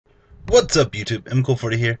What's up, YouTube?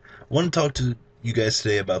 MCool40 here. I want to talk to you guys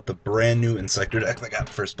today about the brand new Inzektors deck that got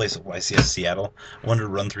first place at YCS Seattle. I wanted to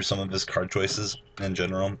run through some of his card choices in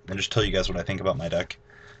general and just tell you guys what I think about my deck.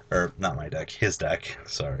 Or, not my deck, his deck.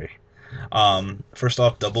 Sorry. First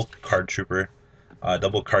off, double Card Trooper,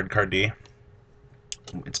 double Card D.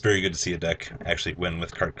 It's very good to see a deck actually win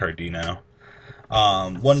with Card D now.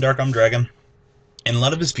 One Dark Arm Dragon. In a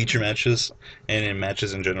lot of his feature matches, and in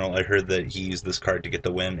matches in general, I heard that he used this card to get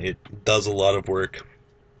the win. It does a lot of work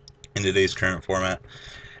in today's current format.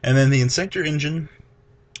 And then the Inzektors engine,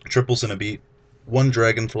 triples in a beat, one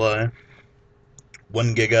Dragonfly,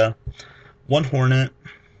 one Giga, one Hornet,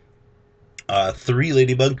 three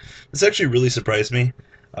Ladybug. This actually really surprised me.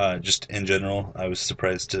 Just in general, I was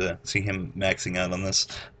surprised to see him maxing out on this.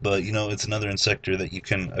 But, it's another Inzektor that you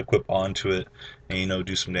can equip onto it and,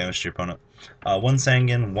 do some damage to your opponent. One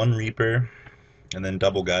Sangan, one Reaper, and then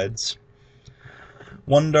double Guides.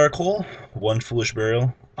 One Dark Hole, one Foolish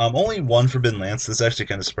Burial. Only one Forbidden Lance. This actually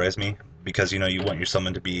kind of surprised me because, you want your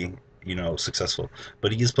summon to be, successful.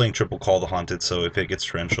 But he is playing triple Call the Haunted, so if it gets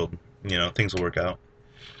torrentialed, things will work out.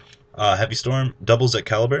 Heavy Storm, doubles at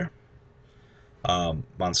Caliber.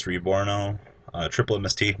 Monster Reborno, triple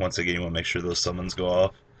MST. Once again, you want to make sure those summons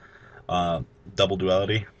go off. Double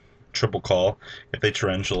Duality, triple Call. If they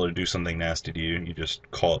torrential or do something nasty to you, you just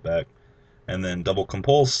call it back. And then double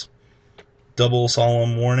Compulse, double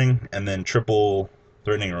Solemn Warning, and then triple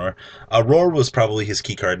Threatening Roar. Roar was probably his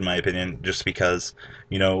key card in my opinion, just because,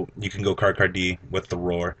 you can go card D with the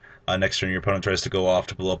Roar. Next turn your opponent tries to go off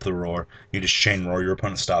to blow up the Roar. You just chain Roar, your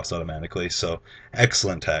opponent stops automatically. So,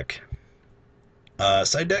 excellent tech.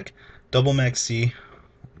 Side deck, double Max C,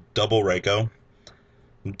 double Raikou,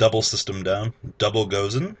 double System Down, double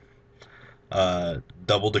Gozen,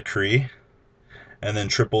 double Decree, and then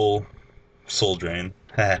triple Soul Drain.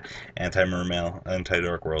 Anti-Mermail,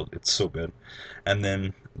 Anti-Dark World. It's so good. And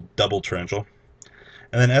then double Torrential.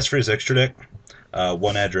 And then as for his extra deck,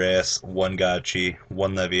 one Adreas, one Gotchi,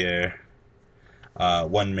 one Leviair,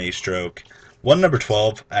 one Maestroke, one number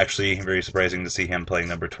 12. Actually, very surprising to see him playing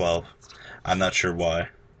number 12. I'm not sure why.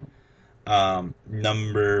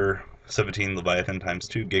 Number 17, Leviathan times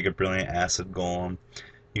 2, Giga Brilliant, Acid Golem,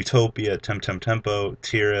 Utopia, Tempo,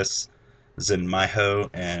 Tiras, Zenmaiho,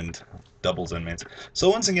 and double Zenmates. So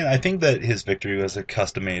once again, I think that his victory was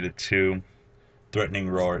customated to Threatening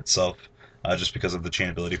Roar itself, just because of the chain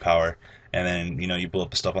ability power. And then, you blow up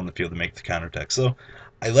the stuff on the field to make the counterattack. So,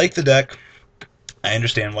 I like the deck. I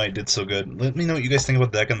understand why it did so good. Let me know what you guys think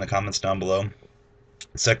about the deck in the comments down below.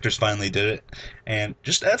 Inzektors finally did it, and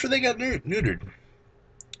just after they got neutered.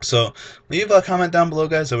 So, leave a comment down below,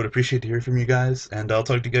 guys. I would appreciate to hear from you guys, and I'll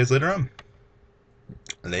talk to you guys later on.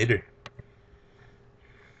 Later.